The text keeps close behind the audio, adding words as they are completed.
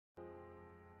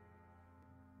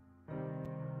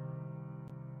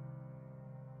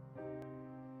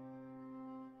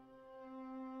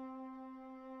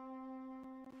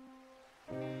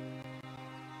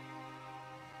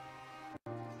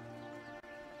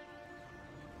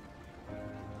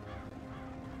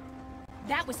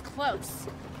That was close.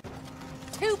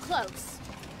 Too close.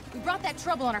 We brought that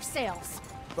trouble on ourselves.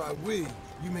 By we,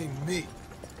 you mean me.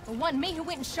 It wasn't me who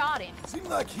went and shot him. Seemed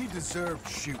like he deserved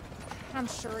shooting. I'm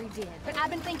sure he did. But I've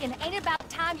been thinking, ain't it about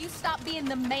time you stop being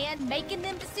the man making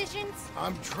them decisions?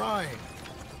 I'm trying.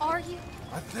 Are you?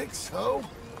 I think so.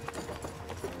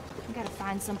 We gotta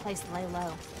find someplace to lay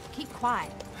low. Keep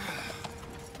quiet.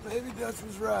 Maybe Dutch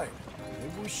was right.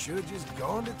 Maybe we should have just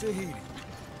gone to Tahiti.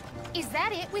 Is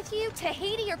that it with you?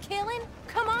 Tahiti or killing?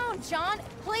 Come on, John.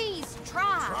 Please,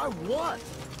 try. Try what?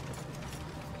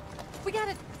 We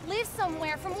gotta live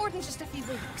somewhere for more than just a few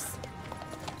weeks.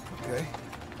 Okay.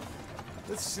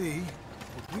 Let's see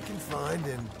what we can find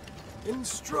in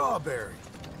Strawberry.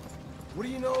 What do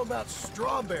you know about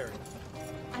Strawberry?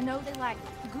 I know they like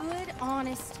good,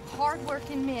 honest,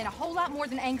 hard-working men a whole lot more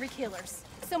than angry killers.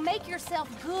 So make yourself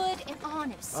good and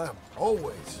honest. I'm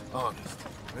always honest.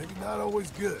 Maybe not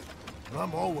always good, but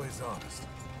I'm always honest.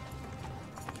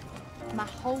 My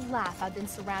whole life I've been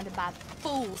surrounded by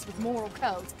fools with moral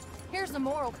codes. Here's the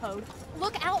moral code.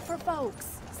 Look out for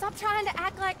folks. Stop trying to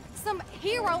act like some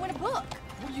hero in a book.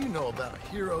 What do you know about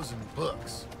heroes and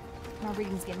books? My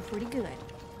reading's getting pretty good.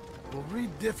 We'll read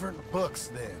different books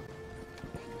then.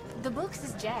 The books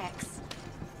is Jack's.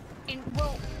 And,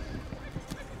 well,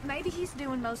 maybe he's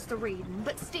doing most of the reading,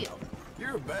 but still.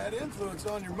 You're a bad influence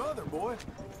on your mother, boy.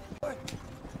 What?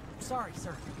 Sorry,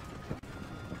 sir.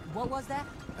 What was that?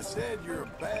 I said you're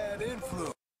a bad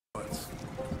influence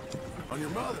on your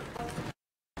mother.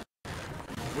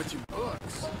 With your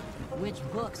books. Which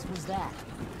books was that?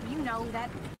 You know that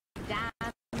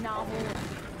dime novel,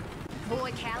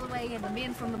 Boy Calloway and the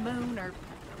Men from the Moon, or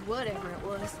whatever it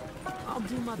was. I'll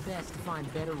do my best to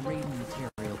find better reading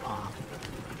material, Pop.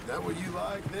 Is that what you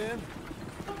like, then?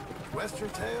 Western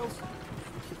tales?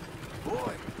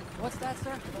 Boy, What's that,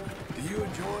 sir? do you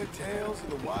enjoy tales of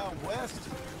the Wild West?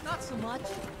 Not so much.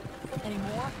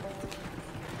 Anymore.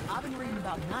 I've been reading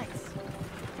about knights.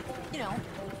 You know,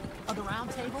 of the Round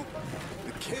Table.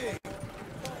 The king.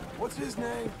 What's his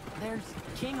name? There's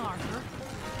King Arthur,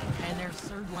 and there's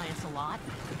Sir Lancelot,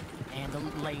 and the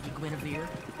Lady Guinevere,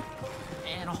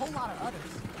 and a whole lot of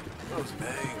others. Those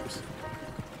names.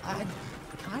 I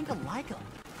kinda like them.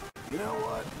 You know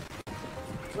what?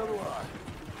 So do I.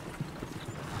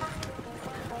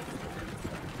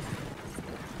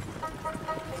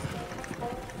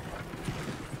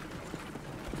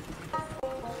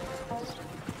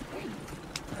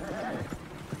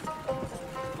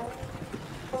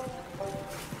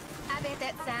 I bet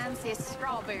that sign says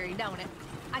Strawberry, don't it?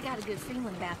 I got a good feeling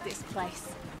about this place.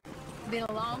 Been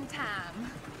a long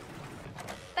time.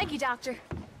 Thank you, Doctor.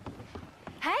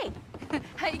 Hey,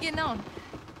 how you getting on?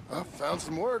 I found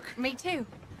some work. Me too.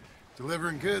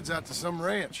 Delivering goods out to some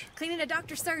ranch. Cleaning a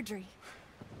doctor's surgery.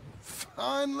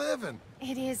 Fine living.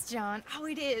 It is, John. Oh,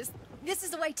 it is. This is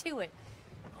the way to it.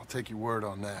 I'll take your word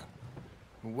on that.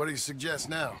 What do you suggest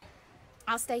now?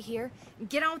 I'll stay here and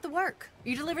get on with the work.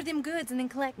 You deliver them goods and then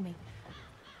collect me.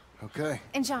 Okay.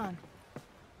 And John,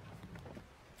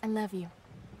 I love you.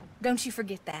 Don't you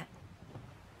forget that.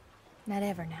 Not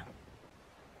ever now.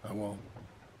 I won't.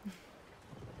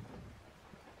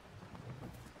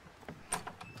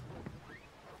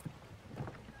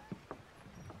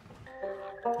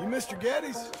 You Mr.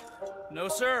 Geddes? No,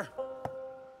 sir.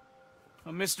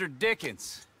 I'm Mr.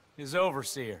 Dickens, his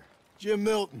overseer. Jim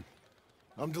Milton.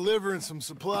 I'm delivering some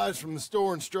supplies from the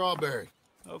store in Strawberry.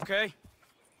 Okay.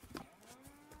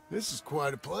 This is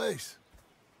quite a place.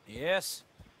 Yes,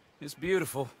 it's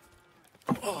beautiful.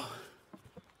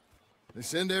 They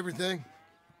send everything?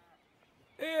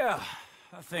 Yeah,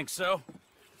 I think so.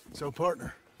 So,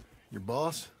 partner, your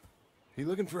boss, he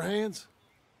looking for hands?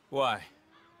 Why?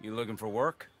 You looking for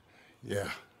work? Yeah.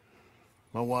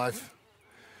 My wife,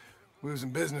 we was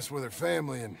in business with her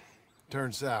family and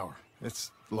turned sour.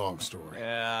 It's a long story.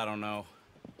 Yeah, I don't know.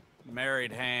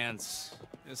 Married hands.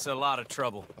 It's a lot of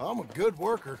trouble. I'm a good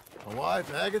worker. My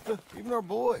wife, Agatha, even our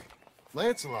boy,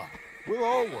 Lancelot. We'll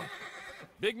all work.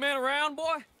 Big man around,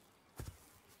 boy?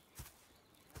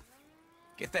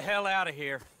 Get the hell out of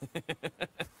here.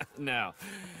 Now,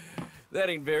 that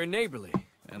ain't very neighborly.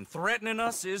 And threatening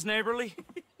us is neighborly?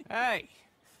 Hey,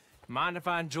 mind if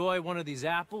I enjoy one of these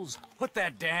apples? Put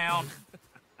that down.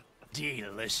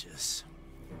 Delicious.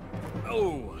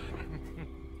 Oh.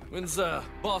 When's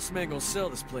boss man gonna sell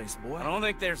this place, boy? I don't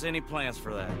think there's any plans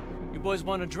for that. You boys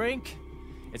want a drink?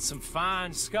 It's some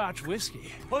fine Scotch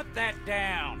whiskey. Put that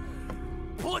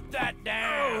down. Put that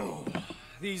down. Oh,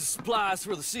 these supplies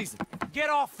for the season. Get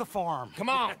off the farm. Come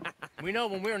on. We know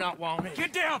when we're not wanted.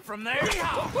 Get down from there.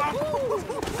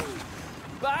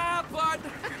 Bye, bud.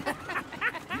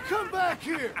 You come back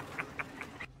here!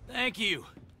 Thank you.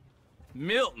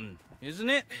 Milton, isn't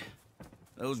it?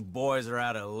 Those boys are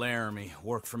out of Laramie,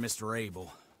 work for Mr.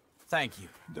 Abel. Thank you.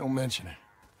 Don't mention it.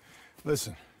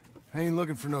 Listen, I ain't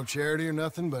looking for no charity or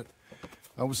nothing, but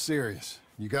I was serious.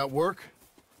 You got work?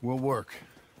 We'll work.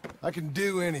 I can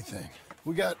do anything.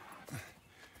 We got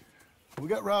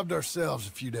robbed ourselves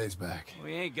a few days back.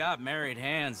 We ain't got married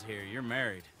hands here. You're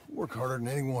married. Work harder than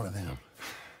any one of them.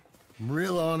 I'm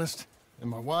real honest, and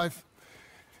my wife,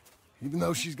 even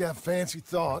though she's got fancy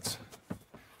thoughts,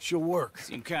 she'll work.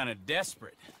 Seem kind of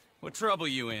desperate. What trouble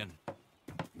you in?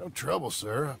 No trouble,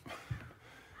 sir.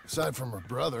 Aside from her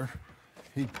brother,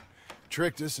 he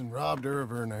tricked us and robbed her of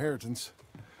her inheritance.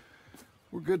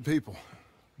 We're good people.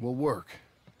 We'll work.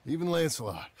 Even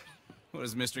Lancelot. What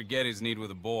does Mr. Geddes need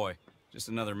with a boy? Just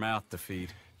another mouth to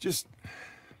feed. Just,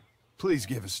 please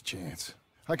give us a chance.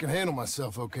 I can handle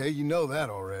myself okay, you know that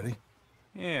already.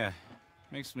 Yeah,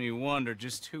 makes me wonder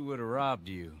just who would have robbed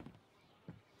you.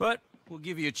 But we'll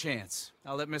give you a chance.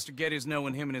 I'll let Mr. Geddes know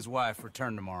when him and his wife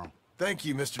return tomorrow. Thank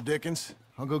you, Mr. Dickens.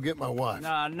 I'll go get my wife.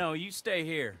 Nah, no, you stay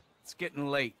here. It's getting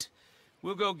late.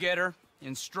 We'll go get her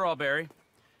in Strawberry.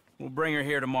 We'll bring her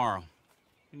here tomorrow.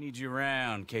 We need you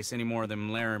around in case any more of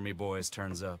them Laramie boys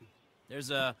turns up.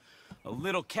 There's a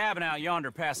little cabin out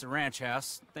yonder past the ranch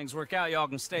house. Things work out, y'all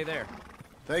can stay there.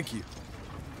 Thank you.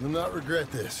 You'll not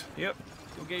regret this. Yep.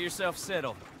 Go get yourself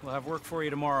settled. We'll have work for you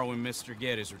tomorrow when Mr.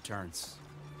 Geddes returns.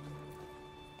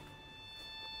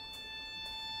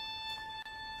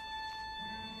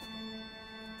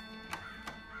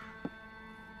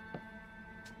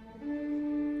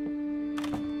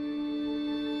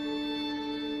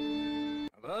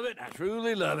 I love it. I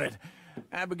truly love it.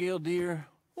 Abigail, dear,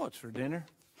 what's for dinner?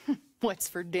 What's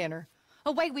for dinner?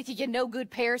 Away with you, you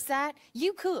no-good parasite.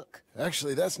 You cook.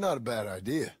 Actually, that's not a bad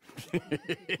idea.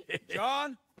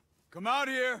 John, come out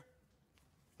here.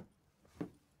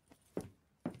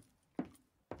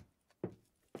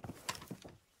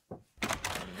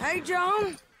 Hey,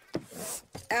 John.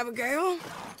 Abigail.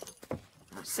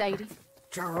 Sadie.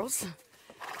 Charles.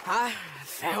 I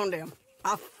found him.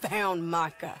 I found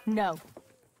Micah. No.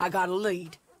 I got a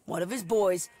lead. One of his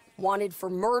boys wanted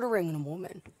for murdering a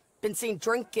woman. Been seen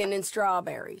drinking in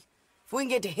Strawberry. If we can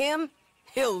get to him,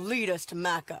 he'll lead us to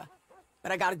Micah.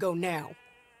 But I gotta go now.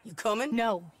 You coming?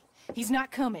 No. He's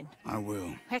not coming. I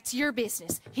will. That's your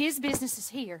business. His business is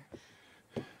here.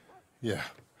 Yeah.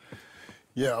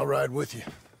 Yeah, I'll ride with you.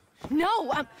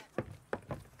 No,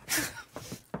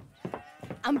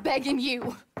 I'm begging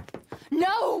you.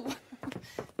 No!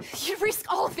 You risk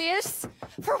all this?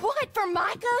 For what? For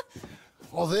Micah?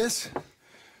 All this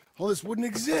wouldn't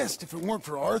exist if it weren't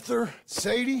for Arthur,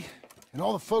 Sadie, and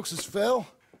all the folks as fell.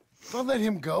 If I let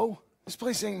him go, this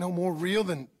place ain't no more real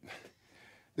than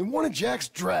one of Jack's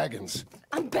dragons.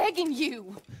 I'm begging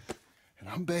you. And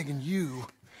I'm begging you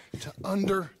to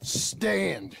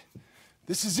understand.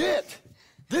 This is it.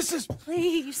 This is...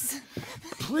 Please.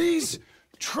 Please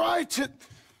try to...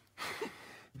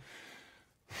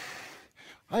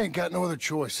 I ain't got no other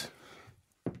choice.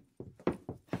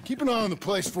 Keep an eye on the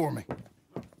place for me.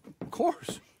 Of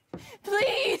course.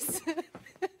 Please.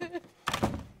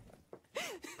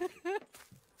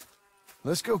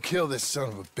 Let's go kill this son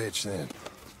of a bitch then.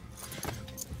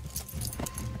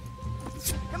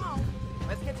 Come on.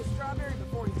 Let's get to Strawberry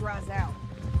before he dries out.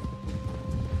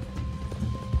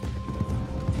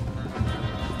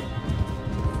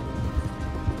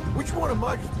 Which one of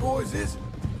Micah's boys is it?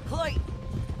 Clayton,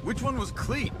 Which one was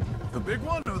Cleet? The big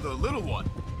one or the little one?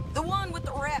 the one with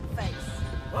the rat face.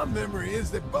 My memory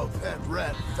is they both had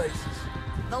rat faces.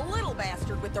 The little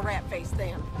bastard with the rat face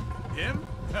then. Him?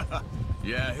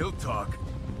 Yeah, he'll talk.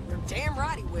 You're damn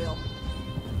right he will.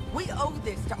 We owe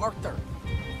this to Arthur.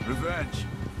 Revenge.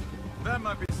 That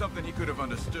might be something he could have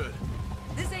understood.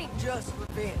 This ain't just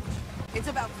revenge. It's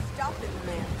about stopping the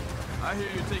man. I hear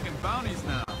you're taking bounties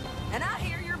now. And I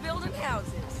hear you're building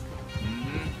houses.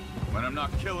 When I'm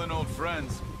not killing old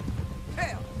friends.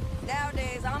 Hell,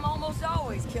 nowadays I'm almost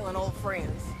always killing old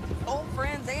friends. Old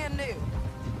friends and new.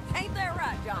 Ain't that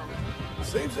right, John?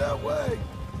 Seems that way.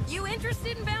 You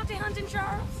interested in bounty hunting,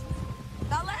 Charles?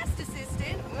 My last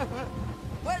assistant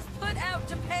was put out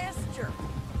to pasture.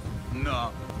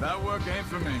 No, that work ain't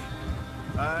for me.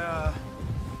 I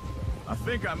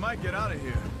think I might get out of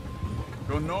here.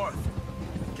 Go north.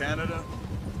 Canada.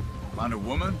 Find a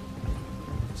woman.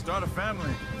 Start a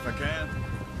family, if I can.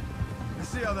 And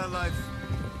see how that life...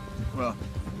 Well,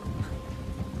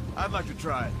 I'd like to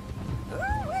try it.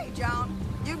 Ooh-wee, John.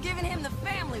 You've given him the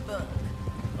family bug.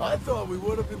 I thought we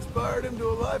would have inspired him to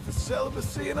a life of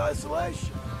celibacy and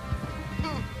isolation.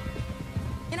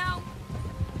 You know,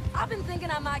 I've been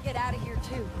thinking I might get out of here,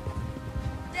 too.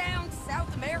 down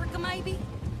South America, maybe?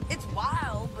 It's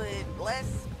wild, but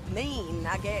less mean,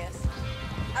 I guess.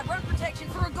 I'd run protection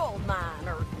for a gold mine,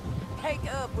 or take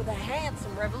up with a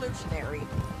handsome revolutionary.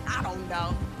 I don't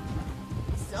know.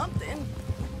 Something.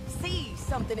 See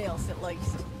something else, at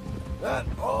least. That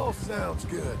all sounds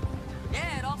good.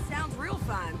 Yeah, it all sounds real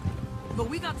fine. But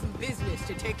we got some business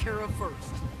to take care of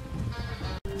first.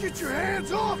 Get your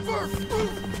hands off her!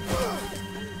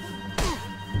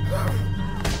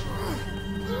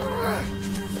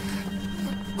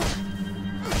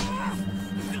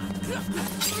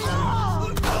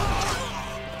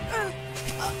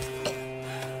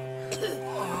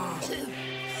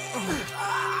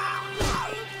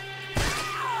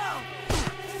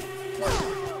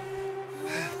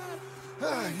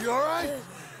 You all right?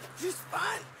 Just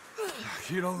fine.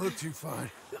 You don't look too fine.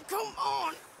 Come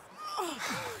on.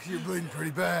 You're bleeding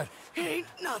pretty bad. It ain't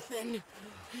nothing.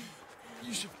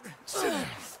 You should sit down.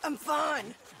 I'm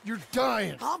fine. You're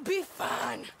dying. I'll be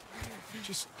fine.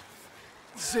 Just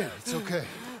sit. It's okay.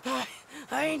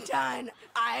 I ain't dying.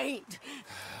 I ain't.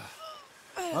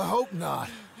 I hope not.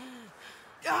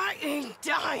 I ain't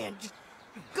dying. Just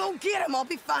go get him. I'll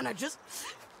be fine. I just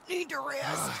need to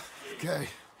rest. Okay.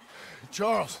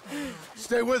 Charles,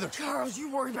 stay with her. Charles, you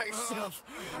worry about yourself.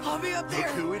 I'll be up there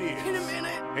Look who it is. in a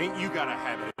minute. Ain't you got a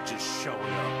habit of just showing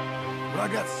up? But I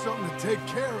got something to take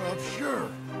care of, sure.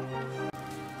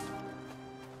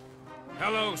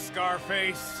 Hello,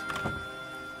 Scarface.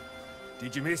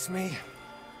 Did you miss me?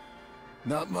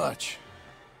 Not much.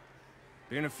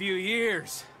 Been a few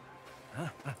years.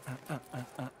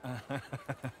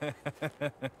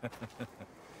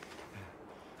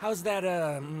 How's that,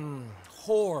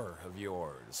 whore of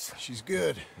yours? She's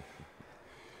good.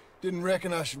 Didn't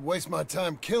reckon I should waste my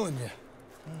time killing you.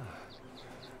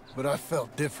 But I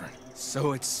felt different.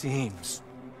 So it seems.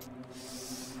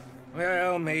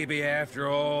 Well, maybe after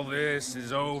all this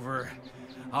is over,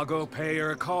 I'll go pay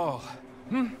her a call.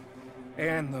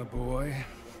 And the boy.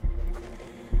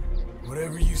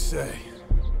 Whatever you say.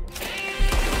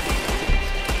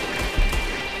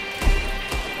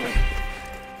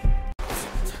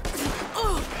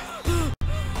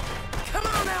 Come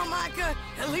on now, Micah.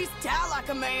 At least die like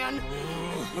a man.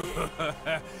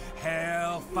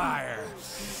 Hellfire.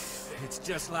 It's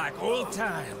just like old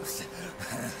times.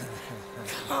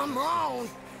 Come on.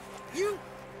 You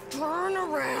turn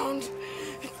around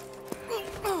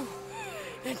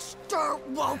and start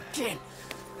walking.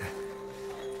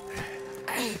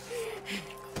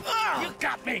 You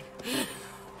got me!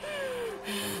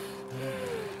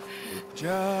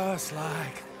 Just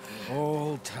like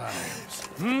old times,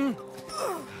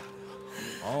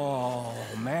 All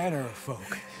manner of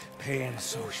folk paying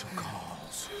social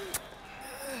calls.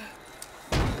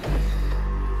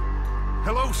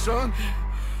 Hello, son.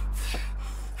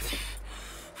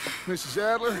 Mrs.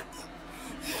 Adler.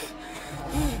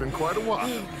 It's been quite a while.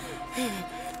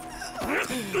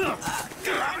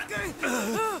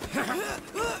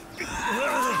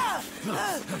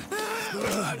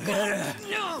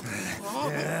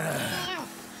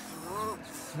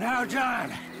 Now,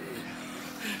 John.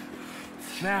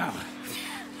 Now,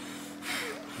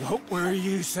 what were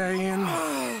you saying?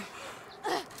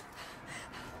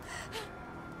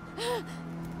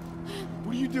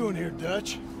 What are you doing here,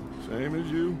 Dutch? Same as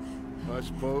you, I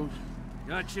suppose.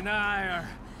 Dutch and I are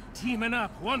teaming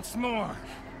up once more.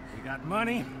 We got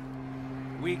money.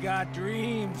 We got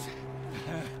dreams.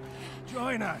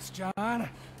 Join us, John.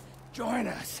 Join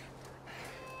us.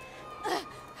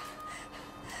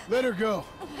 Let her go.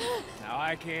 Now,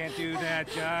 I can't do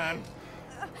that, John.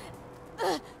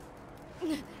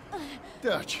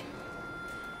 Dutch.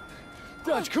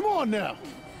 Dutch, come on now.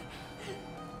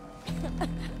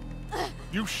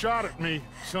 You shot at me,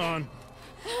 son.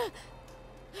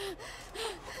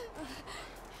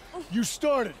 You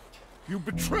started. You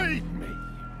betrayed me.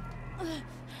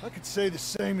 I could say the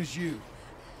same as you.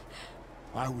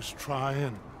 I was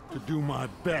trying to do my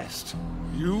best.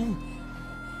 You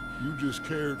just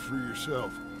cared for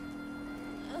yourself.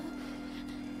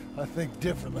 I think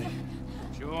differently.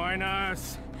 Join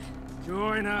us.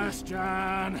 Join us,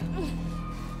 John.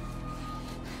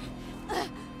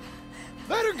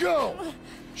 Let her go!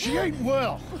 She ain't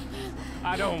well.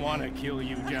 I don't want to kill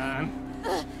you, John.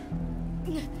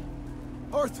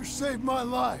 Arthur saved my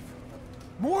life.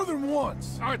 More than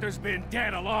once. Arthur's been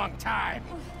dead a long time.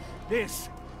 This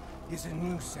is a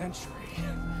new century.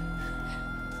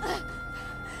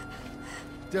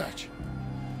 Dutch.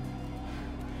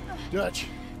 Dutch.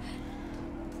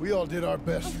 We all did our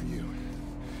best for you.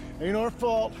 Ain't our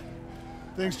fault.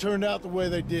 Things turned out the way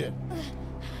they did.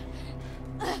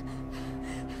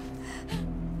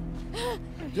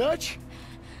 Dutch?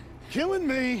 Killing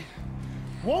me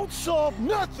won't solve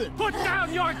nothing! Put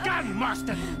down your gun,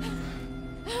 Marston!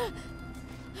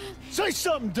 Say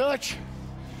something, Dutch!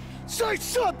 Say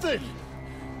something!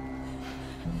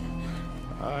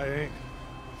 I ain't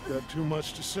got too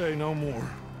much to say no more.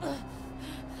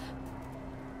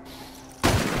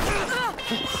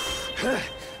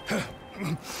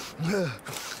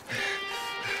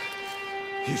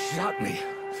 You shot me.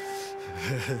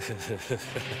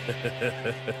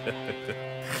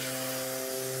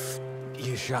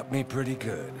 You shot me pretty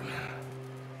good.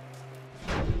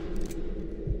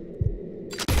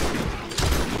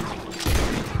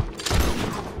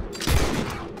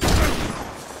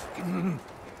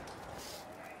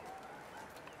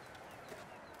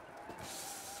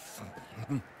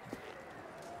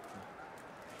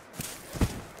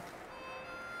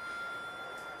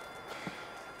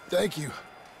 Thank you.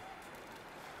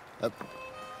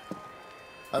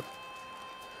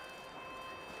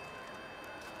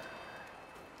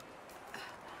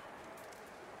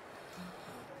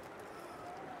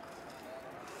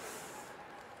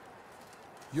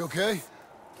 You okay?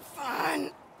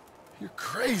 Fine. You're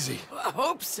crazy. I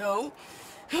hope so.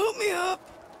 Help me up.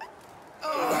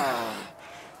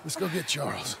 Let's go get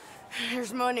Charles.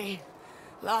 There's money.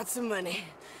 Lots of money.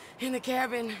 In the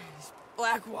cabin, is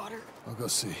Blackwater. I'll go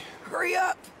see. Hurry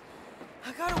up!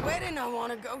 I got a wedding I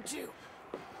want to go to.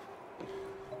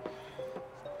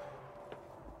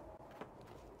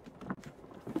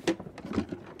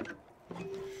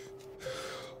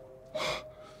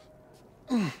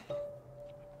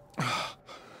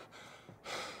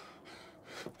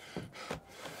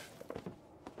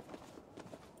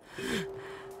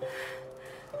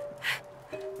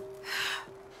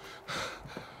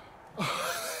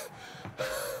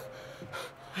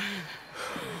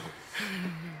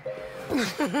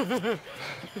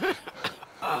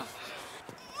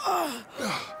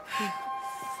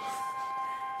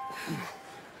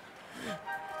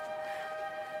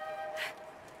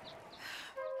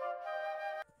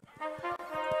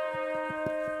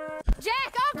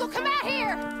 Jack, Uncle, come out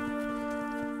here!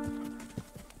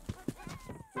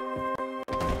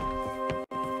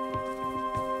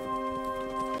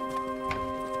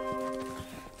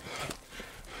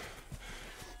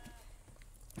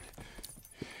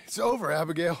 It's over,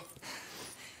 Abigail.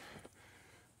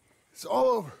 It's all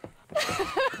over.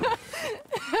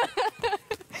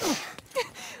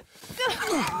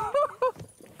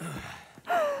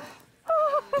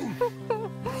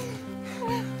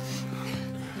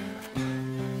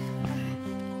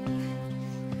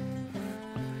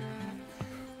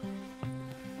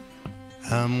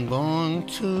 I'm going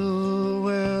to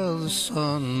where the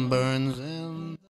sun burns in